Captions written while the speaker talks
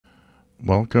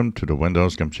Welcome to the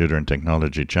Windows Computer and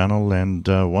Technology channel. And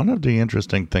one of the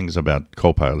interesting things about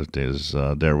Copilot is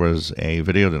there was a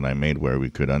video that I made where we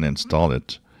could uninstall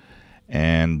it,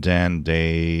 and then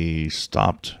they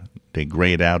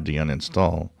grayed out the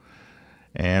uninstall.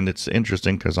 And it's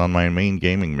interesting because on my main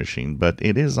gaming machine, but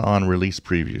it is on release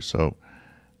preview, so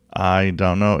I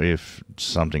don't know if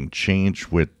something changed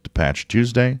with the patch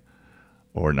Tuesday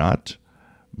or not,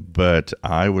 but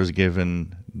I was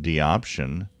given the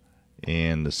option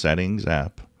in the settings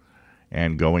app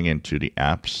and going into the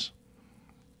apps,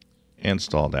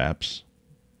 installed apps,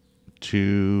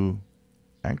 to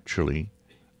actually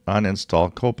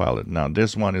uninstall Copilot. Now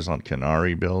this one is on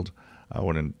Canary build. I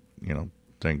wouldn't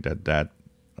think that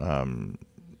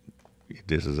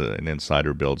this is an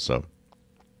insider build, so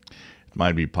it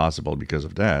might be possible because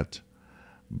of that.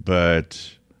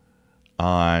 But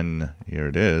on here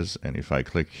it is, and if I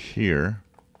click here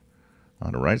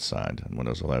on the right side on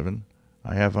Windows 11,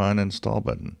 I have an uninstall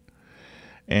button.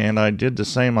 And I did the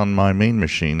same on my main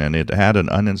machine, and it had an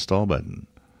uninstall button.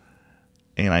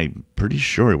 And I'm pretty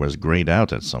sure it was grayed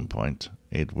out at some point.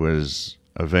 It was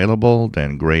available,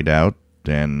 then grayed out,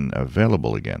 then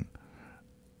available again.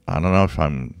 I don't know if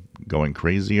I'm going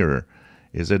crazy, or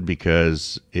is it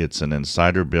because it's an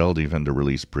insider build, even the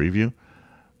release preview?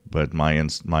 But my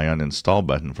uninstall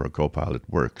button for Copilot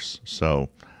works. So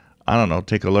I don't know.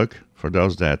 Take a look. For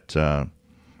those that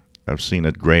have seen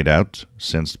it grayed out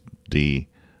since the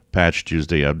patch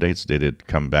Tuesday updates, did it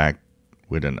come back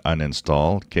with an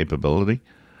uninstall capability?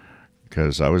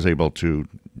 Because I was able to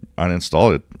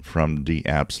uninstall it from the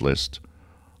apps list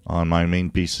on my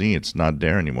main PC. It's not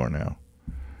there anymore now.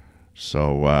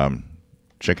 So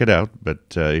check it out. But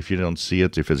if you don't see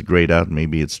it, if it's grayed out,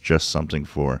 maybe it's just something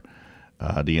for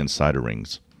the insider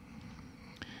rings.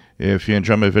 If you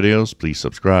enjoy my videos, please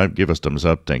subscribe, give us thumbs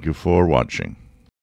up. Thank you for watching.